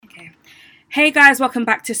Hey guys, welcome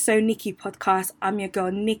back to SoNicky podcast. I'm your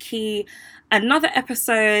girl Nikki. Another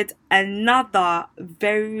episode, another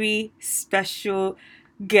very special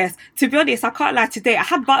guest. To be honest, I can't lie, today I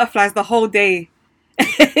had butterflies the whole day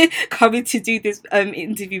coming to do this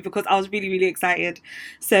interview because I was really excited.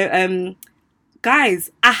 So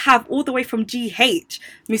guys, I have all the way from GH,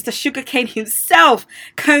 Mr. Sugarcane himself,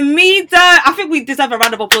 Camidoh. I think we deserve a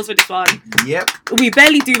round of applause for this one. Yep. We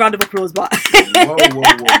barely do round of applause, but Whoa.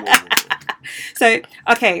 So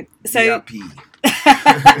VIP.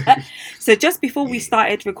 so just before we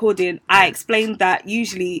started recording, I explained that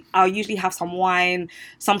I'll usually have some wine,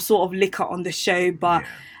 some sort of liquor on the show, but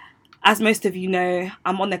as most of you know,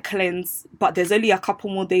 I'm on a cleanse, but there's only a couple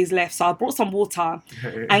more days left, so I brought some water.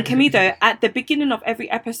 And Camidoh, at the beginning of every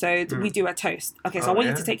episode, we do a toast. Okay, so I want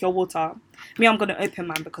you to take your water. Me, I'm going to open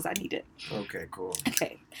mine because I need it. Okay, cool.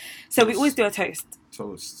 Okay, so we always do a toast.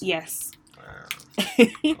 Toast. Yes.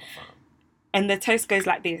 Wow. And the toast goes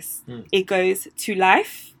like this. It goes to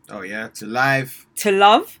life. Oh yeah, to life. To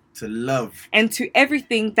love. To love. And to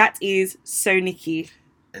everything that is SoNicky.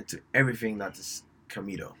 And to everything that is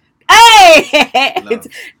Camidoh. Hey! Love.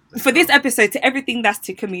 For this episode, to everything that's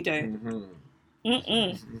to Camidoh.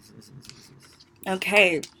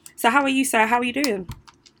 Okay. So how are you, sir? How are you doing?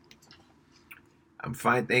 I'm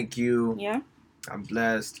fine, thank you. Yeah? I'm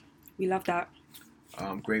blessed. We love that.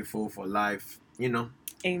 I'm grateful for life. You know.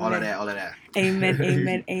 Amen. All of that.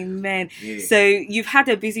 Amen. Yeah. So you've had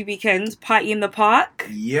a busy weekend, party in the park.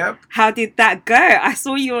 Yep. How did that go? I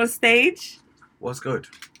saw you on stage. Was good.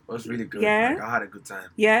 Was really good. Yeah? Like, I had a good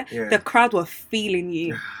time. Yeah? Yeah. The crowd were feeling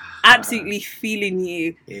you. Absolutely feeling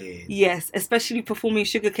you. Yeah. Yes, especially performing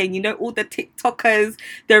Sugarcane. You know, all the TikTokers,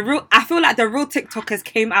 I feel like the real TikTokers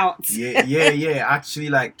came out. Yeah.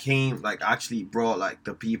 Actually brought like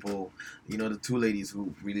the people, you know, the two ladies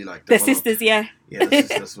who really like The sisters, yeah. Yeah, the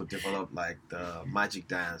sisters who developed like the magic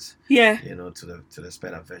dance. Yeah. You know, to the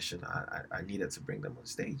sped up version. I needed to bring them on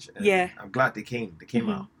stage. And yeah. I'm glad they came. They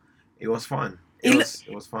came out. It was fun. It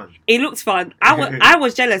was fun. It looks fun. I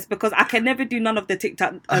was jealous because I can never do none of the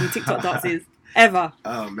TikTok dances ever.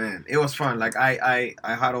 Oh man, it was fun. Like I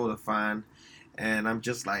had all the fun, and I'm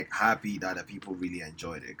just like happy that the people really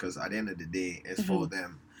enjoyed it because at the end of the day, it's for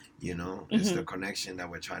them. You know, it's the connection that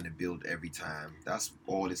we're trying to build every time. That's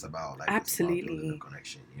all it's about. Like, absolutely, it's about building a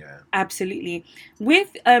connection. Yeah, absolutely.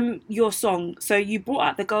 With your song, so you brought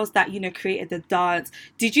out the girls that created the dance.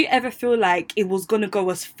 Did you ever feel like it was gonna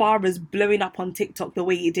go as far as blowing up on TikTok the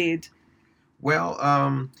way it did?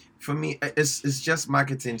 Well, for me, it's just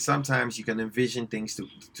marketing. Sometimes you can envision things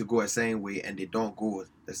to go a certain way, and they don't go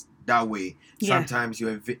that way. Yeah. Sometimes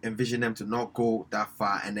you envision them to not go that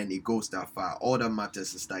far, and then it goes that far. All that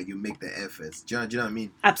matters is that you make the efforts. Do you know what I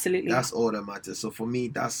mean? Absolutely. That's all that matters. So for me,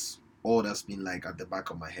 that's all that's been like at the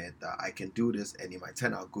back of my head, that I can do this, and it might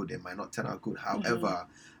turn out good, it might not turn out good. However,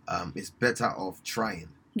 it's better off trying.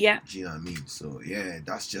 Yeah. Do you know what I mean? So yeah,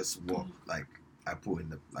 that's just what like I put in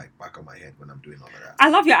the back of my head when I'm doing all of that. I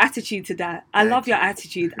love your attitude to that. I love your you.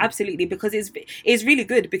 attitude, absolutely, because it's really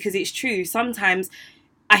good, because it's true. Sometimes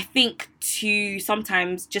I think to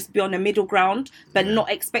sometimes just be on the middle ground, but not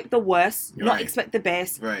expect the worst, not expect the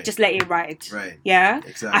best, just let it ride. Right. Yeah?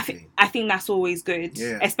 Exactly. I think that's always good.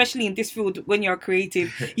 Yeah. Especially in this field when you're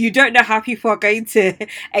creative. You don't know how people are going to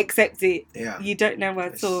accept it. Yeah. You don't know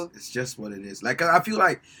at all. It's just what it is. Like I feel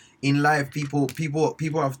like in life people have done what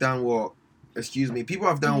people have done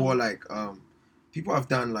what like people have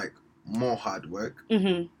done like more hard work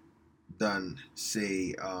than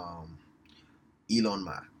say Elon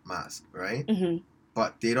Musk, right?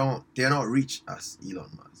 But they're not rich as Elon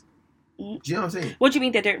Musk. Do you know what I'm saying? What do you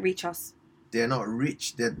mean they don't reach us? They're not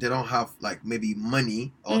rich. They don't have like maybe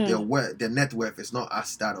money, or their net worth is not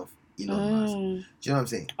as that of Elon Musk. Do you know what I'm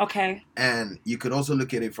saying? Okay. And you could also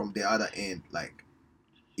look at it from the other end, like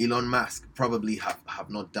Elon Musk probably have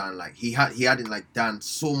not done like he hadn't like done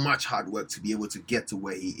so much hard work to be able to get to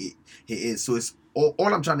where he is. So it's all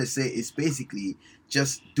I'm trying to say is basically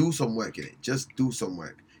just do some work in it. Just do some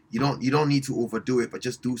work. You don't need to overdo it, but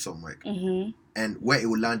just do some work. And where it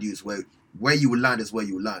will land you is where you will land is where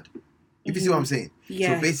you will land. If you see what I'm saying.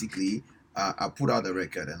 Yeah. So basically, I put out the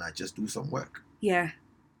record and I just do some work. Yeah.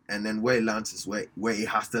 And then where it lands is where it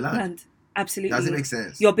has to land. Absolutely. Does it make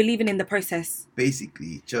sense? You're believing in the process.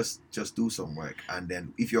 Basically, just do some work, and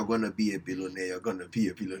then if you're gonna be a billionaire, you're gonna be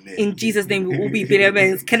a billionaire. In Jesus' name, we will be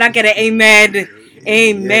billionaires. Can I get an amen?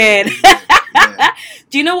 Amen. Yeah.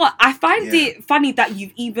 Do you know what? I find it funny that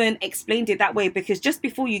you've even explained it that way, because just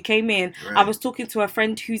before you came in, I was talking to a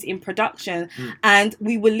friend who's in production, and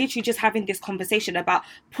we were literally just having this conversation about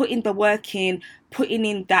putting the work in, putting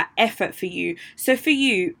in that effort for you. So for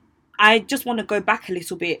you, I just want to go back a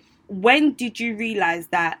little bit. When did you realize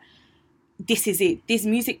that this is it? This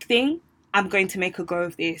music thing, I'm going to make a go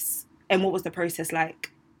of this. And what was the process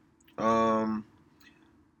like? Um,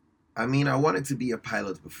 I mean, I wanted to be a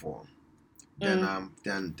pilot before. Then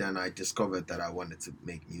I discovered that I wanted to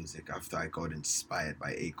make music after I got inspired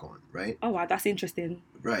by Akon, right? Oh wow, that's interesting.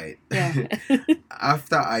 Right. Yeah.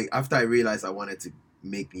 after I realized I wanted to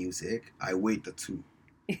make music, I weighed the two.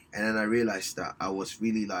 And then I realized that I was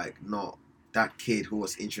really like not that kid who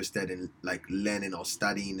was interested in like learning or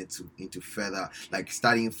studying into further, like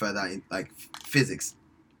studying further in like physics.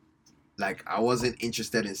 Like I wasn't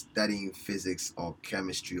interested in studying physics or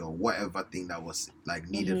chemistry or whatever thing that was like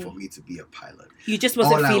needed for me to be a pilot. You just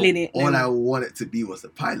wasn't feeling it. All I wanted to be was a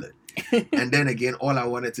pilot. And then again, all I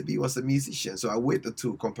wanted to be was a musician. So I weighed the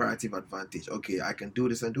two, comparative advantage. Okay, I can do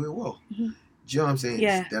this and do it well. Do you know what I'm saying?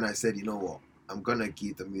 Yeah. Then I said, you know what? I'm gonna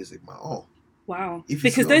give the music my all. Wow.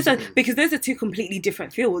 Because those are two completely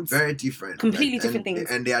different fields. Very different. Completely different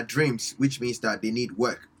things. And they are dreams, which means that they need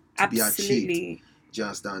work to be achieved. Do you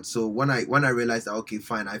understand? So when I realized that, okay,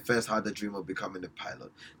 fine, I first had the dream of becoming a pilot.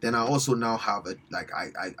 Then I also now have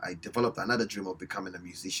I developed another dream of becoming a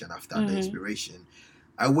musician after the inspiration.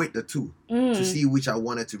 I weighed the two to see which I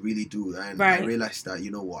wanted to really do. And I realized that,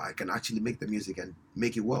 you know what, I can actually make the music and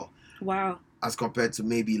make it well. Wow. As compared to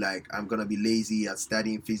maybe like I'm going to be lazy at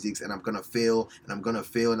studying physics and I'm going to fail and I'm going to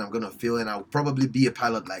fail and I'm going to fail and I'll probably be a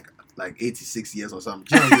pilot like 86 years or something.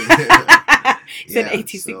 Do you know what I mean? Said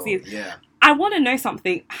 86 years. Yeah. I want to know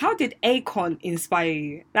something. How did Akon inspire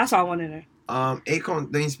you? That's what I want to know.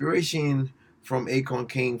 Akon, the inspiration from Akon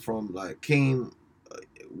came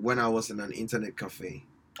when I was in an internet cafe.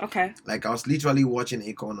 Okay. Like I was literally watching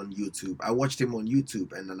Akon on YouTube. I watched him on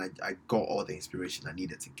YouTube, and then I got all the inspiration I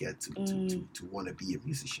needed to get to want to be a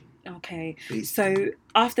musician. Okay. Basically. So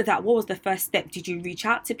after that, what was the first step? Did you reach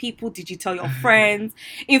out to people? Did you tell your friends?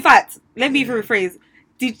 In fact, let me even rephrase.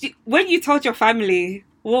 When you told your family,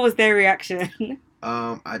 what was their reaction?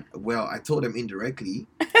 I told them indirectly.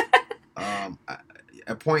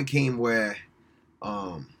 A point came where,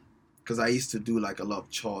 because I used to do like a lot of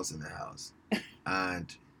chores in the house,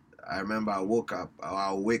 and I remember I'll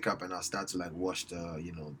wake up and I'll start to like wash the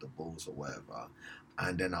bowls or whatever,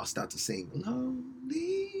 and then I'll start to sing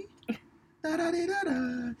lonely, da da da da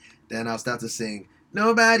da. Then I'll start to sing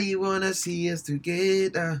nobody wanna see us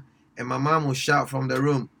together, and my mom will shout from the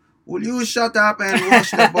room, "Will you shut up and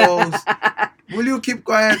wash the bowls? Will you keep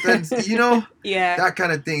quiet?" And that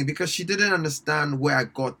kind of thing, because she didn't understand where I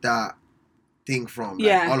got that thing from.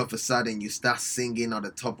 Like, all of a sudden you start singing at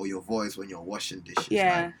the top of your voice when you're washing dishes.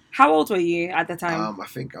 Yeah. Like, how old were you at the time? I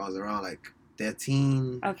think I was around like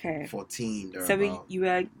 13, 14. So you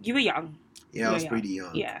were young. Yeah, I was pretty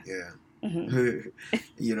young. Yeah.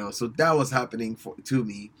 Mm-hmm. So that was happening to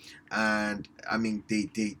me, and I mean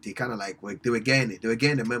they kind of like they were getting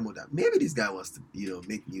the memo that maybe this guy wants to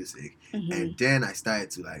make music. And then I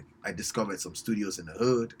started to I discovered some studios in the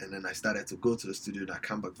hood, and then I started to go to the studio and I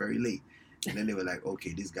come back very late. And then they were like,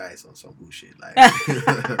 okay, this guy is on some bullshit. Like,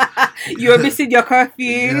 you were missing your curfew.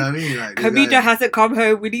 You know what I mean? Like, Camidoh hasn't come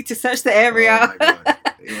home. We need to search the area. Oh my God.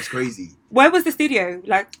 It was crazy. Where was the studio?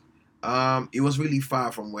 It was really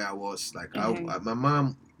far from where I was. Like, my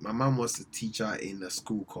mom was a teacher in a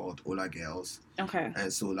school called Ola Girls. Okay.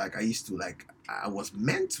 And so, I used to, I was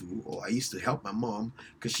meant to, or I used to help my mom,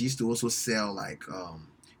 because she used to also sell,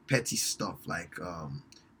 petty stuff,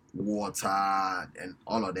 water and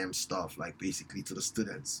all of them stuff, basically to the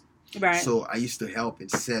students. Right. So I used to help in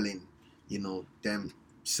selling, them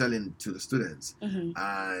selling to the students.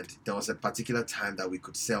 And there was a particular time that we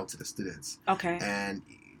could sell to the students. Okay. And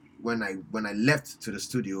when I left to the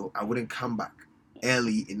studio, I wouldn't come back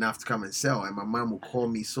early enough to come and sell, and my mom would call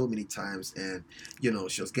me so many times, and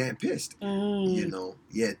she was getting pissed.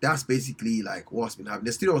 That's basically what's been happening.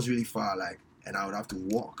 The studio was really far, and I would have to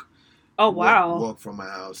walk. Oh wow! Walk from my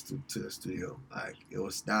house to the studio. It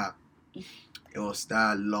was that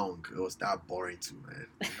long. It was that boring too, man.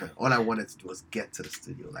 All I wanted to do was get to the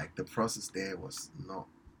studio. The process there was not.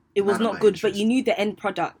 It was not good, but you knew the end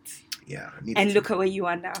product. Yeah, and look at where you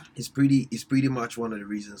are now. It's pretty much one of the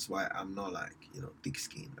reasons why I'm not thick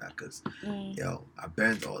skinned, because I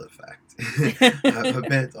burnt all the fat. I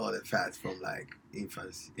burnt all the fat from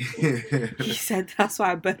infancy. He said that's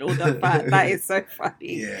why I burnt all the fat. That is so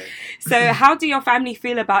funny. Yeah. So how do your family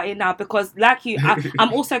feel about it now? Because like you,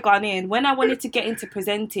 I'm also Ghanaian. When I wanted to get into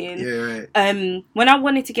presenting, Yeah, right. when I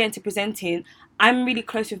wanted to get into presenting, I'm really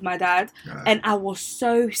close with my dad, and I was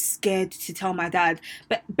so scared to tell my dad.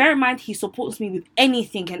 But bear in mind, he supports me with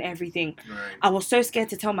anything and everything. Right. I was so scared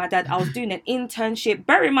to tell my dad. I was doing an internship.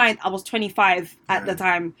 Bear in mind, I was 25 at the Right.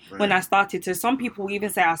 time when Right. I started. So some people even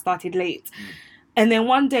say I started late. Mm. And then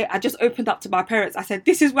one day I just opened up to my parents. I said,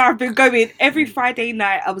 this is where I've been going. Every Friday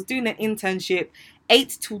night I was doing an internship,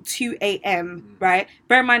 8 till 2 a.m., right?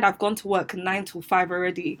 Bear in mind, I've gone to work 9 till 5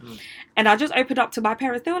 already. And I just opened up to my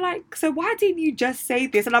parents. They were like, so why didn't you just say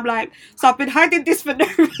this? And I'm like, so I've been hiding this for no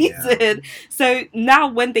reason. Yeah. So now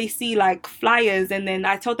when they see like flyers and then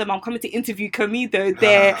I told them I'm coming to interview Camidoh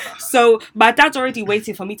there. So my dad's already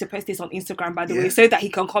waiting for me to post this on Instagram, by the way, so that he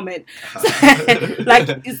can comment.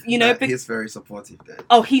 Like, you know, he's very supportive then.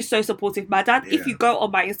 Oh, he's so supportive. My dad, if Yeah. you go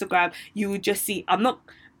on my Instagram, you will just see, I'm not,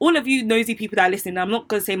 all of you nosy people that are listening, I'm not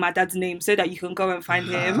going to say my dad's name so that you can go and find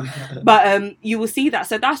him. But you will see that.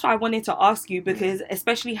 So that's why I wanted to ask you, because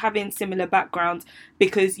especially having similar backgrounds,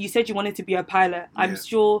 because you said you wanted to be a pilot. I'm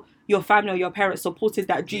sure your family or your parents supported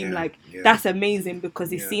that dream. Like, that's amazing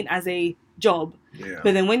because it's seen as a job. Yeah.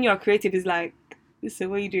 But then when you're creative, it's like, so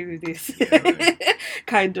what are you doing with this? Right.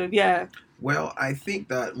 Kind of, yeah. Well, I think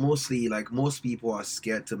that mostly, like, most people are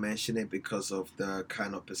scared to mention it because of the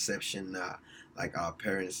kind of perception that, like, our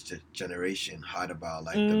parents' generation had about,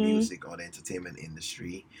 like, the music or the entertainment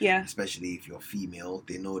industry. Yeah. Especially if you're female,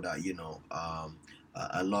 they know that,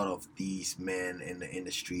 a lot of these men in the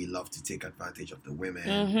industry love to take advantage of the women,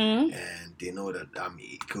 and they know that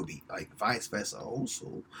it could be like vice versa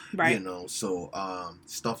also, right? So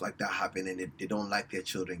stuff like that happen, and they don't like their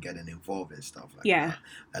children getting involved in stuff like yeah.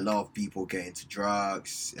 that. A lot of people get into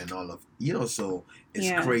drugs and all of so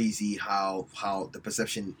it's crazy how the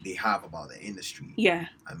perception they have about the industry. Yeah,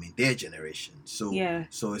 I mean their generation. So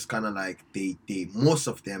so it's kind of like they most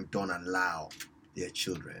of them don't allow their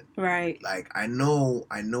children. Right. Like I know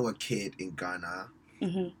a kid in Ghana.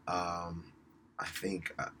 Mm-hmm. I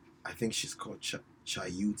think she's called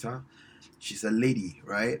Chayuta. She's a lady,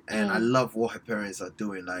 right? And I love what her parents are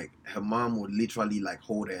doing. Like her mom would literally like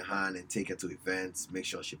hold her hand and take her to events, make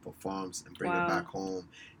sure she performs and bring her back home,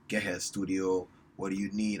 get her a studio. What do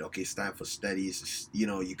you need? Okay, it's time for studies.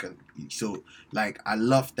 You can. So like I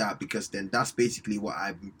love that because then that's basically what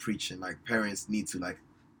I've been preaching. Like parents need to like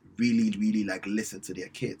really like listen to their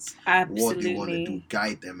kids. Absolutely. What they want to do,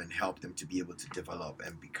 guide them and help them to be able to develop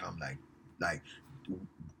and become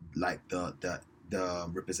like the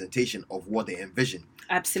representation of what they envision.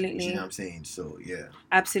 Absolutely. You know what I'm saying? So yeah.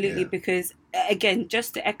 Absolutely, because again,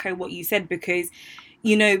 just to echo what you said, because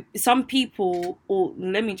some people, or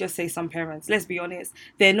let me just say some parents, let's be honest,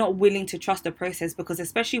 they're not willing to trust the process because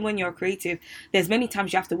especially when you're creative, there's many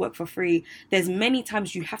times you have to work for free. There's many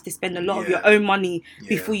times you have to spend a lot of your own money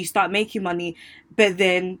before you start making money. But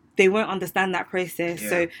then they won't understand that process.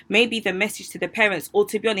 So maybe the message to the parents, or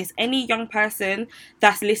to be honest, any young person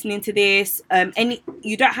that's listening to this,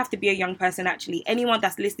 you don't have to be a young person actually. Anyone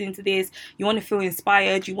that's listening to this, you want to feel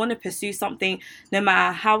inspired, you want to pursue something, no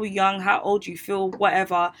matter how young, how old you feel,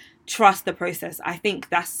 whatever, trust the process. I think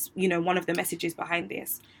that's one of the messages behind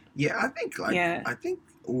this. Yeah, I think I think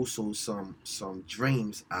also some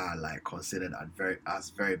dreams are like considered as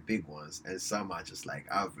very big ones, and some are just like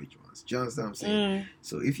average ones. Do you understand what I'm saying?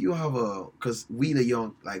 So if you have because we the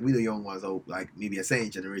young ones, or like maybe a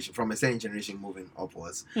certain generation moving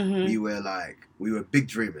upwards, we were big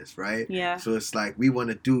dreamers, right? Yeah. So it's like we want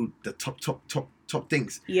to do the top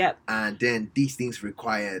things. Yep. And then these things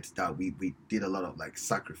required that we did a lot of like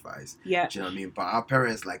sacrifice. Yeah. Do you know what I mean? But our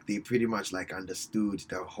parents, like, they pretty much like understood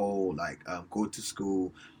the whole like go to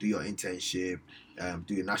school, do your internship,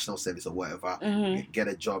 do your national service or whatever, get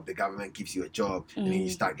a job, the government gives you a job, and then you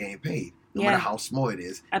start getting paid. No matter how small it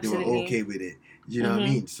is, Absolutely. They were okay with it. You know what I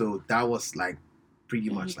mean? So that was like pretty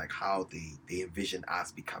much like how they envisioned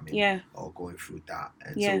us becoming or going through that.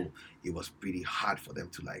 And so it was pretty hard for them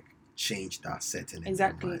to like change that setting.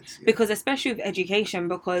 Exactly. Minds, because especially with education,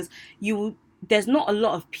 because there's not a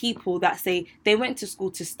lot of people that say they went to school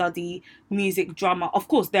to study music, drama. Of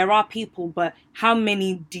course, there are people, but how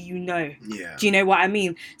many do you know? Yeah. Do you know what I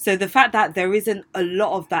mean? So the fact that there isn't a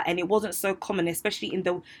lot of that, and it wasn't so common, especially in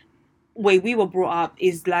the way we were brought up,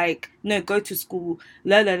 is like, no, go to school,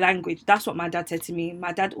 learn a language. That's what my dad said to me.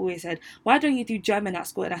 My dad always said, why don't you do German at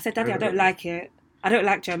school? And I said, Daddy, I don't like it. I don't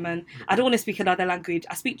like German. I don't want to speak another language.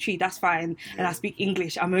 I speak Tree, that's fine. And I Yeah. speak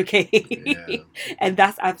English, I'm okay. Yeah. And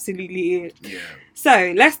that's absolutely it. Yeah.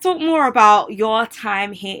 So let's talk more about your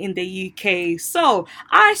time here in the UK. So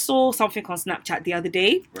I saw something on Snapchat the other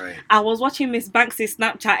day. Right. I was watching Miss Banks'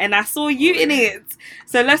 Snapchat and I saw you in it.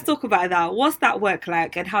 So let's talk about that. What's that work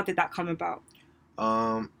like and how did that come about?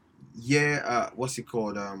 What's it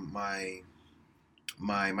called?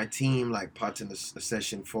 My team like partnered a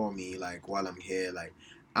session for me like while I'm here. Like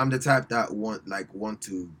I'm the type that want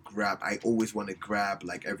to grab. I always want to grab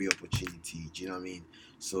like every opportunity. Do you know what I mean?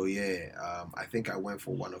 So I think I went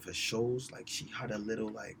for one of her shows. Like she had a little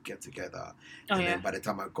like get together, then by the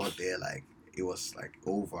time I got there, like it was like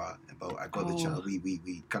over. But I got the chance.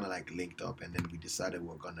 We kind of like linked up, and then we decided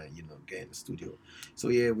we're gonna get in the studio. So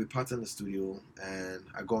we partnered in the studio, and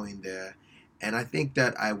I go in there. And I think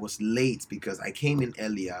that I was late because I came in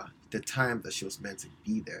earlier. The time that she was meant to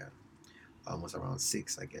be there was around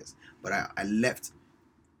 6, I guess. But I left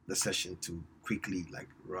the session to quickly like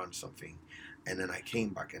run something. And then I came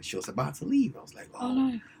back and she was about to leave. I was like,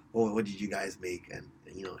 oh, what did you guys make? And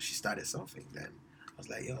she started something. Then I was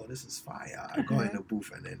like, yo, this is fire. I go in the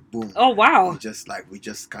booth and then boom. Oh, wow. We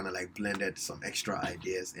just kind of like blended some extra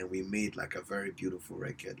ideas and we made like a very beautiful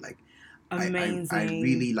record. Like, amazing. I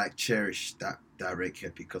really like cherish that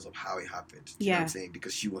record because of how it happened. You know what I'm saying?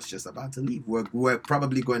 Because she was just about to leave. We're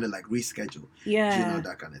probably going to like reschedule.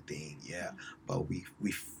 That kind of thing. Yeah. But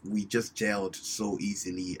we just gelled so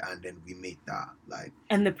easily and then we made that like.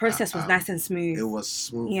 And the process was nice and smooth. It was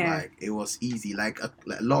smooth. Yeah. Like it was easy. Like a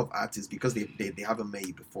lot of artists, because they haven't met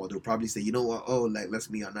you before, they'll probably say, you know what? Oh, like let's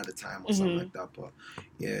meet another time or something like that. But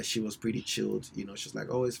yeah, she was pretty chilled. She's like,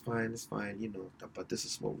 oh, it's fine. But this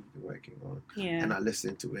is what we've been working on. Yeah. And I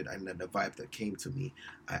listened to it, and then the vibe that came to me,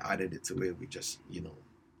 I added it to it. We just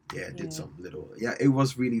did some little it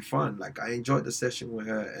was really fun. Like I enjoyed the session with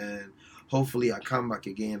her, and hopefully I come back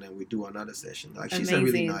again and we do another session. Like she's a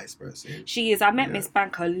really nice person. She is. I met Miss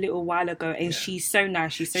Bank a little while ago, and she's so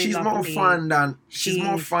nice. She's lovely. She's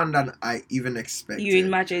more fun than I even expected. You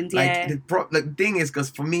imagined, like, the thing is, because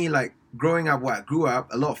for me, like growing up where I grew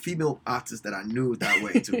up, a lot of female artists that I knew that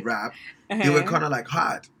were into rap, they were kind of like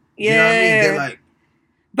hard. You know what I mean? They're like.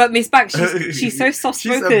 But Miss Banks, she's so soft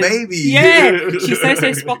spoken. She's a baby. Yeah, she's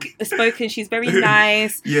so spoken. She's very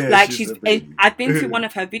nice. Yeah, like I've been to one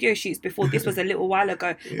of her video shoots before. This was a little while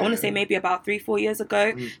ago. I want to say maybe about 3-4 years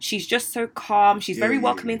ago. She's just so calm. She's very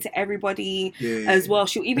welcoming to everybody as well.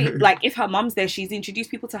 She'll even like if her mum's there, she's introduced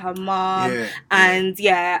people to her mum. And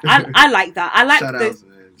I like that. I like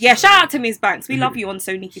shout out to Miss Banks. We love you on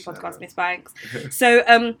SoNicky podcast, Miss Banks.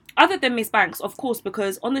 So, other than Miss Banks, of course,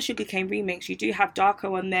 because on the Sugarcane remix, you do have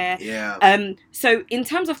Darko on there. Yeah. So in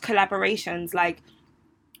terms of collaborations, like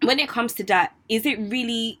when it comes to that, is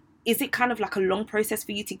it kind of like a long process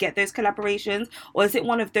for you to get those collaborations, or is it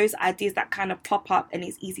one of those ideas that kind of pop up and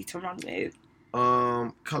is easy to run with?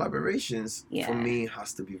 Collaborations for me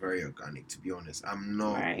has to be very organic. To be honest, I'm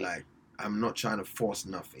not trying to force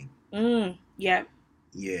nothing.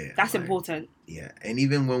 Yeah, that's important. Yeah, and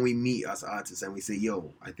even when we meet as artists and we say,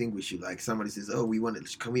 "Yo, I think we should," like somebody says, "Oh,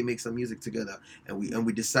 can we make some music together?" and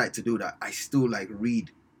we decide to do that. I still like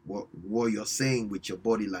read what you're saying with your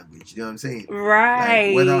body language. You know what I'm saying? Right.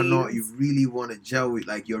 Like, whether or not you really want to gel with,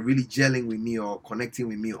 like you're really gelling with me or connecting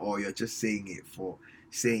with me, or you're just saying it for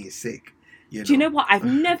saying it's sick. Do you know what? I've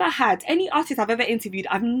never had any artist I've ever interviewed.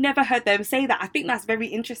 I've never heard them say that. I think that's very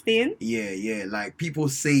interesting. Yeah. Like people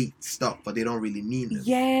say stuff, but they don't really mean it.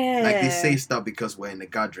 Yeah. Like they say stuff because we're in a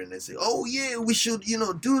gathering and say, "Oh yeah, we should,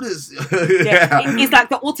 do this." It's like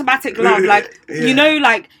the automatic love. Like in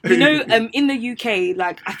the UK,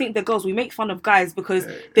 like I think the girls, we make fun of guys because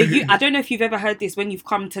I don't know if you've ever heard this when you've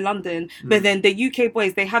come to London, but then the UK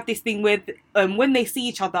boys, they have this thing with when they see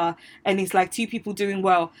each other and it's like two people doing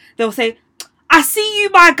well, they'll say, "I see you,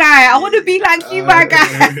 my guy. I want to be like you, my guy."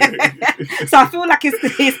 So I feel like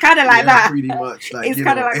it's kind of like that. Pretty much. Like, it's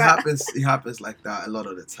kind of like that. It happens like that a lot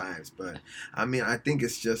of the times. But I mean, I think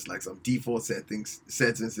it's just like some default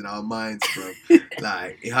settings in our minds, bro.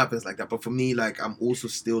 Like it happens like that. But for me, like I'm also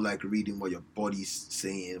still like reading what your body's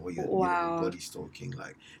saying, what your body's talking.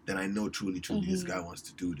 Like then I know truly this guy wants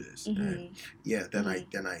to do this. And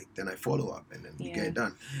then I follow up and then we get it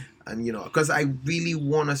done. And because I really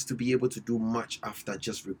want us to be able to do much after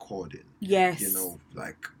just recording. Yes.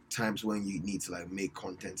 Like times when you need to like make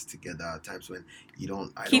content together, times when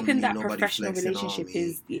I Keeping don't need that nobody professional flexing on relationship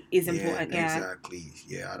me. is important. Yeah, exactly.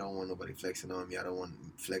 Yeah, I don't want nobody flexing on me. I don't want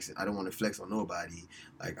to flex on nobody.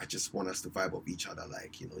 Like, I just want us to vibe off each other,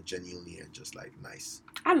 like, genuinely, and just like nice.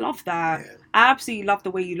 I love that. Yeah. I absolutely love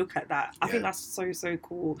the way you look at that. I think Yeah. that's so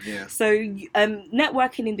cool. Yeah. So,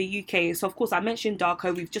 networking in the UK. So, of course, I mentioned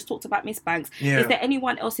Darko. We've just talked about Miss Banks. Yeah. Is there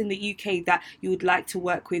anyone else in the UK that you would like to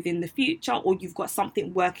work with in the future, or you've got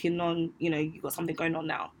something working on? You've got something going on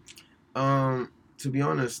now. To be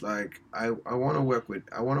honest, like, I want to work with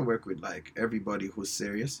like everybody who's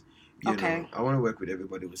serious. Okay. I want to work with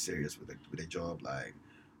everybody who's serious with a job, like.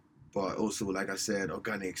 But also, like I said,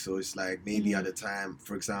 organic. So it's like maybe at the time,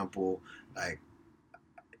 for example, like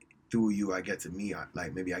through you, I get to meet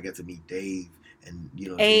Dave, and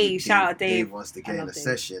Hey, shout out Dave. wants to get in a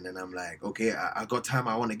session, and I'm like, okay, I got time.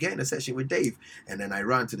 I want to get in a session with Dave, and then I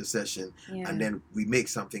run to the session, and then we make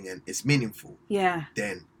something, and it's meaningful. Yeah.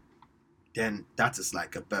 Then that is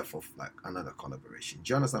like a birth of like another collaboration.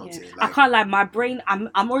 Do you understand what I'm saying? I can't lie, my brain, I'm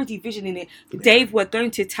already visioning it. Yeah. Dave, we're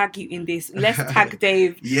going to tag you in this. Let's tag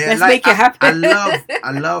Dave. Let's make it happen.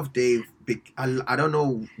 I love Dave. I don't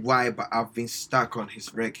know why, but I've been stuck on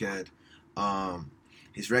his record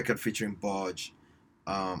featuring Bodge.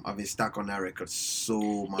 I've been stuck on that record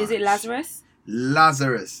so much. Is it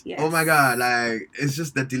Lazarus? Yes. Oh my God, like, it's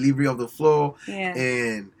just the delivery of the flow. Yeah.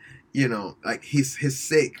 And like, he's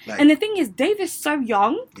sick. Like, and the thing is, Dave is so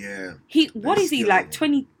young. Yeah. What is he, like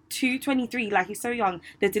 22, 23? Like, he's so young.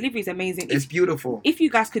 The delivery is amazing. It's beautiful. If you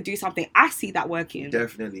guys could do something, I see that working.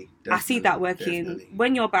 Definitely. I see that working. Definitely.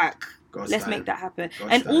 When you're back, let's make that happen.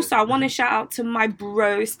 Also, I want to shout out to my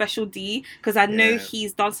bro, Special D, because I know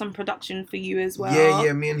he's done some production for you as well.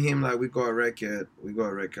 Yeah. Me and him, like, we got a record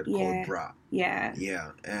called Bra. Yeah.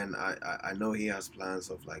 Yeah, and I know he has plans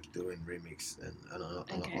of like doing remix and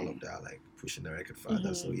all of that, like pushing the record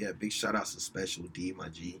further. So yeah, big shout out to Special D, my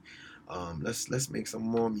G. Let's make some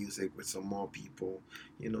more music with some more people.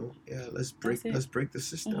 Let's break the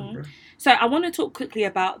system, bro. So I want to talk quickly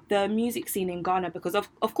about the music scene in Ghana, because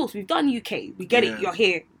of course we've done UK. We get it. You're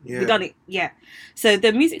here. Yeah. We've done it. Yeah. So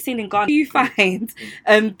the music scene in Ghana, do you find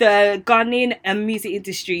the Ghanaian music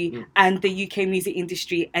industry and the UK music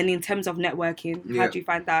industry, and in terms of networking, how do you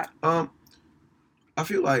find that? I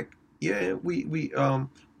feel like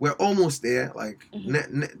we're almost there. Like,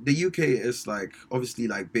 the UK is like obviously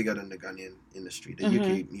like bigger than the Ghanaian industry. The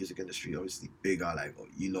UK music industry obviously bigger. Like,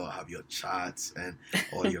 have your charts and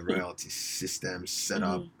all your royalty systems set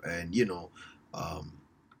up, and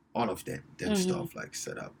all of them stuff like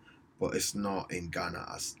set up. But it's not in Ghana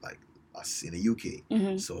as in the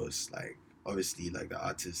UK. So it's like, obviously, like, the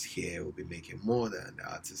artists here will be making more than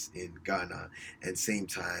the artists in Ghana, and same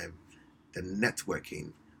time, the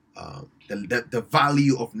networking. The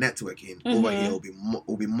value of networking over here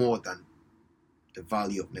will be more than the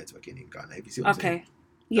value of networking in Ghana. If you see what I'm saying?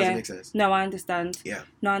 Does it make sense? No, I understand. Yeah.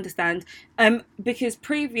 No, I understand. Because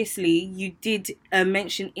previously you did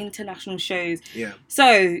mention international shows. Yeah.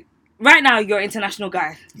 So right now you're an international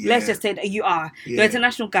guy. Yeah. Let's just say that you are. Yeah. You're an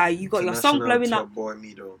international guy. You got your song blowing up. Boy,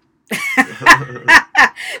 Camidoh.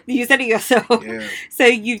 You said it yourself. Yeah. So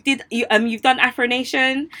you've done Afro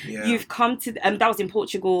Nation. Yeah. You've come to that was in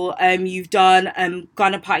Portugal. You've done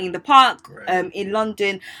Ghana Party in the Park. Right. In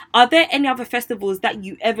London. Are there any other festivals that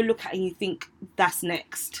you ever look at and you think that's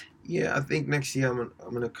next? Yeah, I think next year I'm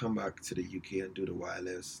gonna come back to the UK and do the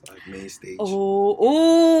Wireless, like, main stage.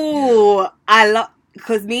 Yeah. I love,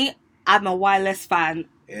 because I'm a Wireless fan.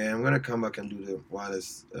 Yeah, I'm gonna come back and do the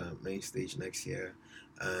Wireless main stage next year,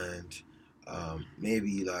 and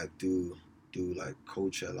maybe like do like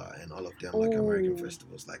Coachella and all of them, like American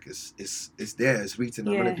festivals. Like, it's there, it's written.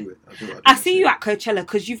 I'm gonna do it. I see you at Coachella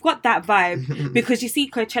because you've got that vibe. Because you see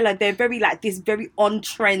Coachella, they're very like this very on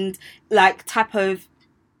trend like type of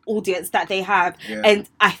audience that they have, and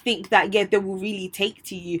I think that they will really take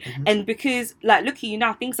to you. And because, like, look at you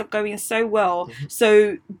now, things are going so well.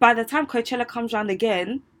 So by the time Coachella comes around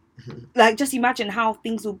again, like, just imagine how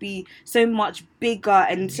things will be so much bigger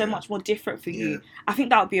and so much more different for you. I think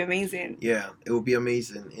that would be amazing. Yeah, it will be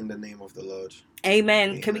amazing in the name of the Lord.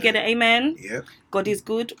 Amen. Can we get an amen? Yep. God is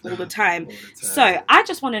good all the time. So I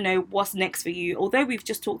just want to know what's next for you. Although we've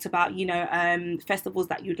just talked about, festivals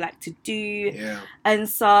that you'd like to do and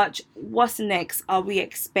such. What's next? Are we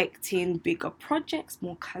expecting bigger projects,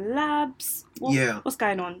 more collabs? What's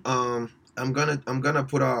going on? I'm gonna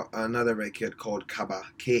put out another record called Kaba,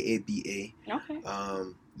 Kaba. Okay.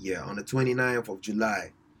 On the 29th of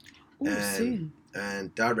July. Soon.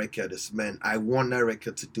 And that record is I want that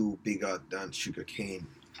record to do bigger than Sugarcane.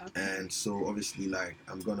 Okay. And so obviously, like,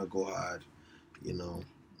 I'm gonna go hard,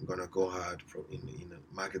 I'm gonna go hard in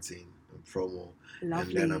marketing and promo,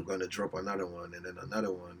 Lovely. and then I'm gonna drop another one, and then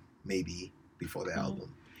another one maybe before the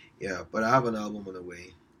album. Yeah, but I have an album on the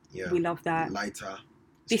way. Yeah, We love that. Lighter.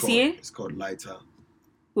 This year? It's called Lighter.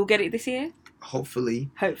 We'll get it this year? Hopefully.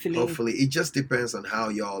 Hopefully. It just depends on how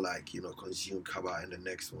y'all consume Kaba in the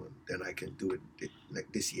next one. Then I can do it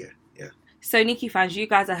like this year. Yeah. SoNicky fans, you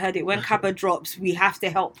guys have heard it. When Kaba drops, we have to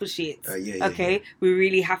help push it. Yeah. We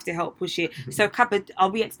really have to help push it. So Kaba, are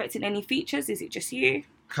we expecting any features? Is it just you?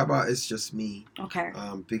 Kaba is just me. Okay.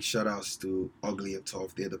 Big shout outs to Ugly and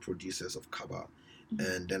Tough. They're the producers of Kaba.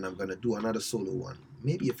 And then I'm gonna do another solo one,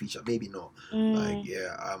 maybe a feature, maybe not. Like,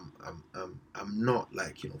 yeah, I'm not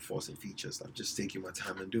forcing features. I'm just taking my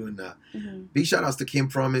time and doing that. Big shout outs to Kim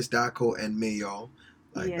Promise, Daco, and Mayo.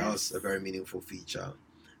 That was a very meaningful feature.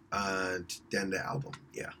 And then the album,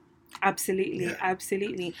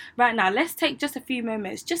 Absolutely. Right now, let's take just a few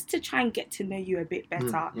moments just to try and get to know you a bit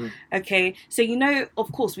better. Okay, so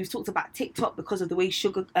of course, we've talked about TikTok because of the way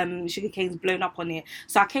Sugarcane's blown up on it.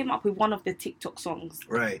 So I came up with one of the TikTok songs.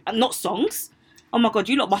 Right. Not songs. Oh my God,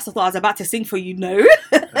 you lot must have thought I was about to sing for you. No.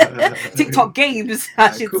 TikTok games,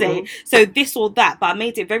 I should say. So this or that, but I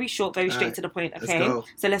made it very short, very straight to the point. Okay,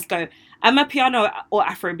 so let's go. Am I piano or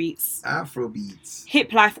Afrobeats? Afrobeats.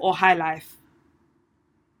 Hip life or high life?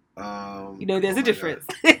 There's a difference.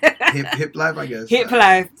 Hip life, I guess. Hip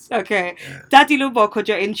life. Okay. Yeah. Daddy Lumbo or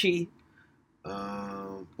your entry?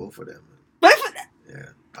 Both of them. Both of them? Yeah.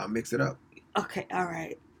 I'll mix it up. Okay, all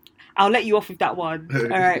right. I'll let you off with that one.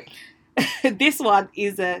 All right. This one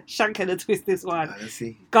is a shank and a twist, this one. Let's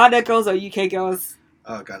see. Ghana girls or UK girls?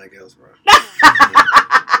 Oh, Ghana girls, bro.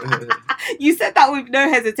 You said that with no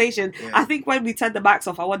hesitation. Yeah. I think when we turned the mics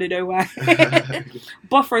off, I want to know why.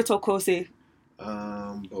 Buffroat or Kose?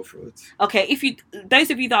 Buffroat. Okay, those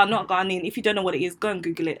of you that are not Ghanaian, if you don't know what it is, go and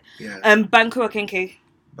Google it. Yeah. Banku or Kenke?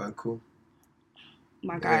 Banku.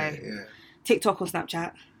 My guy. Yeah. TikTok or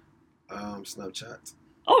Snapchat? Snapchat.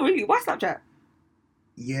 Oh, really? Why Snapchat?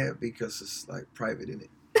 Yeah, because it's private, innit?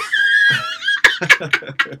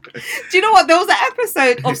 Do you know what? There was an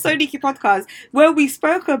episode of SoNicky podcast where we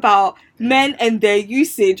spoke about men and their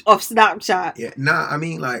usage of Snapchat. Yeah, I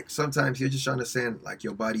mean, sometimes you're just trying to send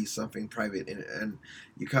your body something private, and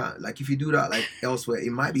you can't. If you do that elsewhere,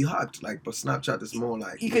 it might be hard. But Snapchat is more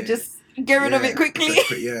you could just get rid of it quickly.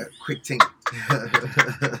 Quick thing.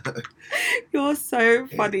 You're so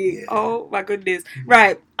funny. Yeah. Oh my goodness.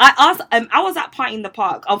 Right. I was at Party in the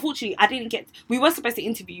Park. Unfortunately, we were supposed to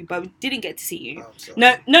interview you, but we didn't get to see you. Oh,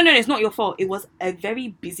 no, it's not your fault. It was a very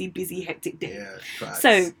busy, hectic day. Yeah, facts.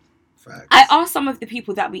 So Facts. I asked some of the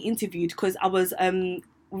people that we interviewed because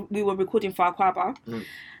we were recording for our choir bar.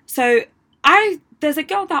 So there's a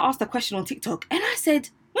girl that asked a question on TikTok, and I said,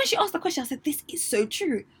 when she asked the question, I said, this is so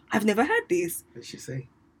true. I've never heard this. What did she say?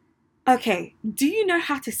 Okay, do you know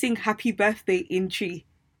how to sing Happy Birthday in Tree?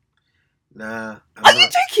 Nah. Are you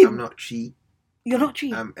joking? I'm not Tree. You're not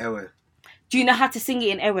Tree? I'm Ewe. Do you know how to sing it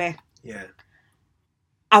in Ewe? Yeah.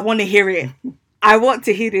 I want to hear it. I want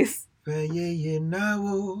to hear this. Ah!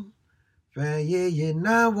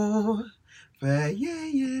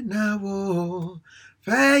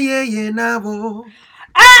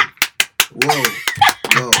 Whoa.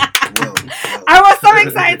 I was so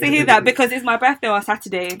excited to hear that because it's my birthday on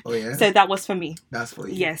Saturday. Oh yeah. So that was for me. That's for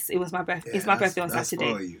you. Yes, it was my birthday. It's my birthday on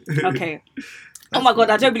Saturday. For you. Okay. Oh my God,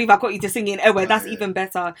 I don't believe I got you to sing in Ewe. That's even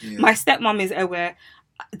better. Yeah. My stepmom is Ewe.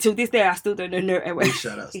 Till this day, I still don't know Ewe.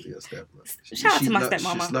 Shout out to your stepmom. Shout out to my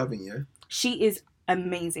stepmama. She's loving you. She is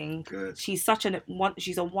amazing. Good. She's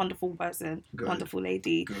she's a wonderful person. Good. Wonderful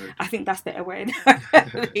lady. Good. I think that's the Ewe in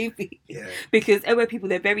her, maybe. Yeah. Because Ewe people,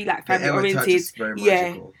 they're very family oriented.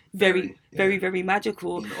 Very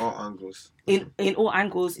magical. In all angles. In all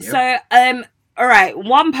angles. Yep. So all right,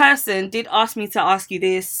 one person did ask me to ask you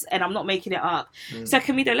this, and I'm not making it up. So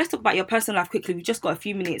Camidoh, let's talk about your personal life quickly. We've just got a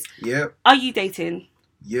few minutes. Yep. Are you dating?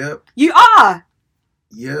 Yep. You are?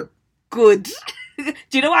 Yep. Good. Do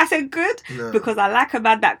you know why I said good? No. Because I like a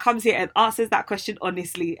man that comes here and answers that question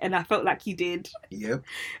honestly, and I felt like you did. Yep.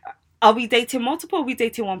 Are we dating multiple or are we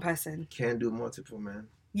dating one person? Can't do multiple, man.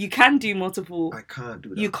 You can do multiple. I can't do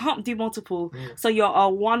that. You can't do multiple. So you're a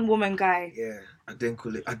one-woman guy. Yeah. I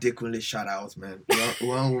didn't shout out, man.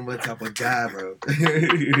 One woman type of guy, bro.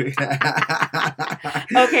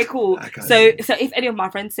 Okay, cool. So if any of my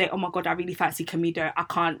friends say, oh my God, I really fancy Camidoh, I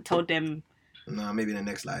can't tell them. No, maybe in the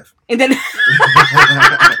next life. And then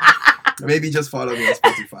maybe just follow me on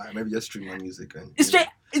Spotify. Maybe just stream my music and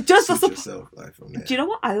Just for suit support. yourself, like from there. Do you know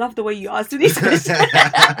what? I love the way you answer these questions.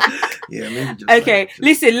 Yeah, maybe just Okay, like, just...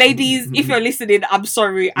 listen, ladies, if you're listening, I'm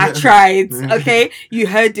sorry. I tried. Okay, you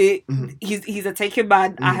heard it. He's a taken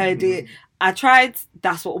man. I heard it. I tried.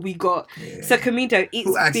 That's what we got. Yeah. So Camidoh, it's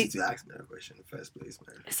who asked you to ask me that question in the first place,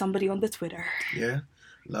 man? Somebody on the Twitter. Yeah,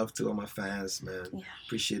 love to all my fans, man. Yeah.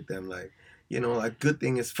 Appreciate them. Like, you know, like good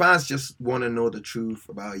thing is fans just want to know the truth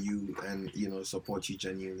about you and, you know, support you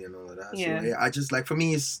genuinely and all of that. Yeah. So yeah, I just like, for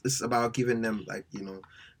me, it's about giving them, like, you know,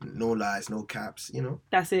 no lies, no caps, you know.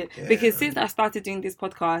 That's it. Yeah. Because since I started doing this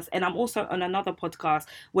podcast, and I'm also on another podcast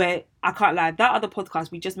where I can't lie, that other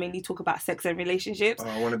podcast we just mainly talk about sex and relationships. Oh,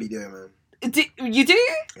 I want to be there, man. You do?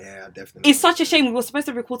 Yeah, definitely. It's such a shame. We were supposed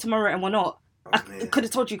to record tomorrow and we're not. Oh, I could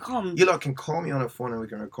have told you come. You lot can call me on the phone and we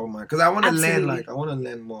can record mine, because I want to learn, like, I want to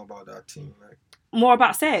learn more about that team, like more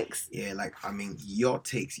about sex. Yeah, like, I mean, your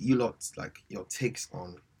takes on,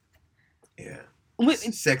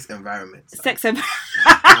 sex environments. Sex environment.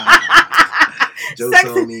 Jokes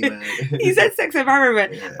on me, man. He said sex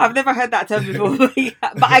environment. Yeah. I've never heard that term before, but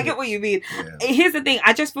I get what you mean. Yeah. Here's the thing.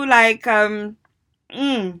 I just feel like,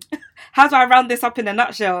 how do I round this up in a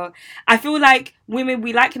nutshell? I feel like women,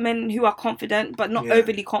 we like men who are confident, but not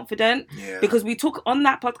overly confident. Yeah. Because we talk on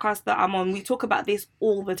that podcast that I'm on, we talk about this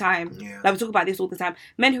all the time. Yeah. Like, we talk about this all the time.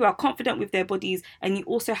 Men who are confident with their bodies, and you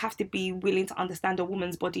also have to be willing to understand a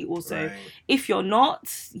woman's body also. Right. If you're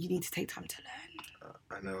not, you need to take time to learn.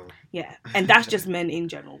 I know. Yeah, and that's just men in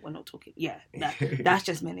general. We're not talking. Yeah, that's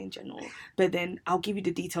just men in general. But then I'll give you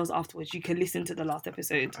the details afterwards. You can listen to the last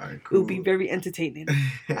episode. All right, cool. It'll be very entertaining.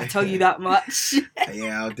 I tell you that much.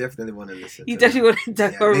 Yeah, I'll definitely want to listen. You definitely want to.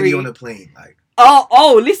 Don't worry. Maybe on the plane, like.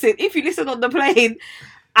 Oh! Listen, if you listen on the plane,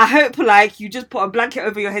 I hope like you just put a blanket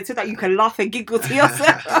over your head so that you can laugh and giggle to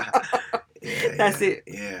yourself. Yeah, that's it.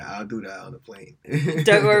 Yeah, I'll do that on the plane.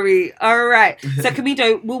 Don't worry. All right. So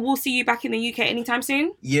Camidoh, we'll see you back in the UK anytime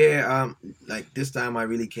soon? Yeah, like this time I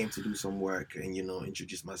really came to do some work and, you know,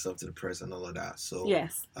 introduce myself to the press and all of that. So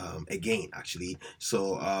yes. Again, actually.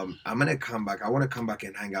 So I'm gonna come back. I want to come back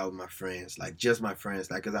and hang out with my friends, like just my friends,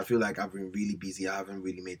 like, because I feel like I've been really busy. I haven't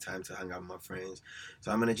really made time to hang out with my friends.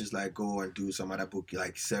 So I'm gonna just like go and do some other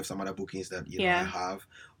serve some other bookings that know I have.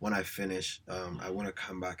 When I finish, I want to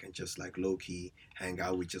come back and just like low-key hang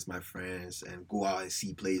out with just my friends and go out and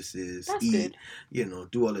see places, eat, good. You know,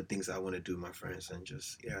 do all the things I want to do with my friends and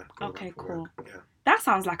just, Okay, cool. Work. Yeah. That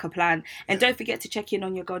sounds like a plan. And don't forget to check in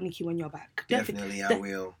on your girl Nikki when you're back. Definitely, I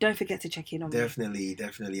will. Don't forget to check in on me.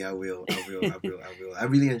 Definitely, I will. I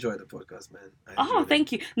really enjoyed the podcast, man.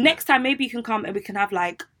 Thank you. Next time, maybe you can come and we can have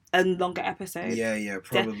like a longer episode. Yeah,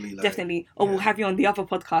 probably. Definitely. Or we'll have you on the other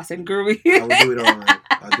podcast and grow you. I will do it all, man.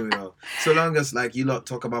 I'll do it all. So long as like you lot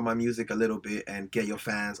talk about my music a little bit and get your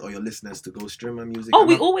fans or your listeners to go stream my music. Oh,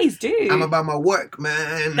 we always do. I'm about my work,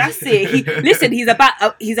 man. That's it. Listen, he's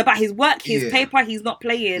about his work, his paper. He's not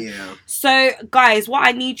playing. Yeah. So, guys, what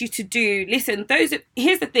I need you to do, listen.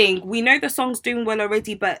 Here's the thing. We know the song's doing well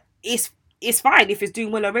already, but it's fine if it's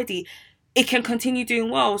doing well already. It can continue doing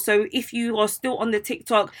well. So if you are still on the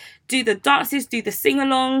TikTok, do the dances, do the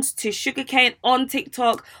sing-alongs to Sugarcane on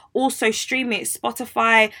TikTok. Also stream it,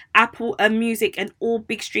 Spotify, Apple Music, and all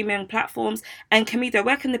big streaming platforms. And Camidoh,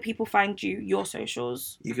 where can the people find you, your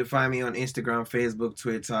socials? You can find me on Instagram, Facebook,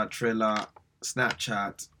 Twitter, Triller,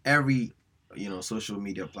 Snapchat, every social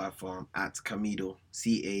media platform at Camidoh,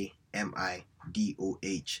 Camidoh.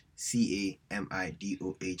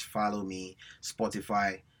 Follow me,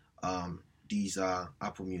 Spotify. These are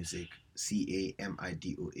Apple Music,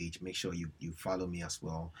 Camidoh. Make sure you follow me as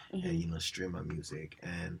well, and stream my music.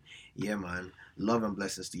 And yeah, man, love and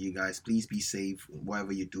blessings to you guys. Please be safe.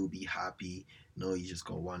 Whatever you do, be happy. You just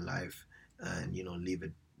got one life, and live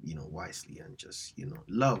it wisely, and just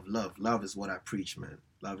love is what I preach, man.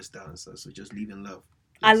 Love is the answer. So just live in love.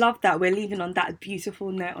 I love that. We're leaving on that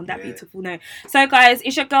beautiful note, beautiful note. So, guys,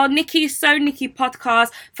 it's your girl, Nikki, SoNicky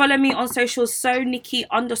Podcast. Follow me on socials, SoNicky_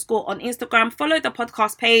 on Instagram. Follow the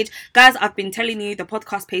podcast page. Guys, I've been telling you, the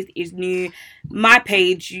podcast page is new. My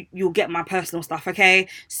page, you'll get my personal stuff, okay?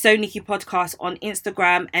 SoNicky Podcast on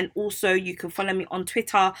Instagram. And also, you can follow me on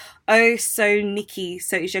Twitter, SoNicky.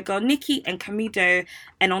 So, it's your girl, Nikki and Camidoh.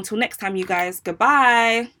 And until next time, you guys,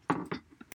 goodbye.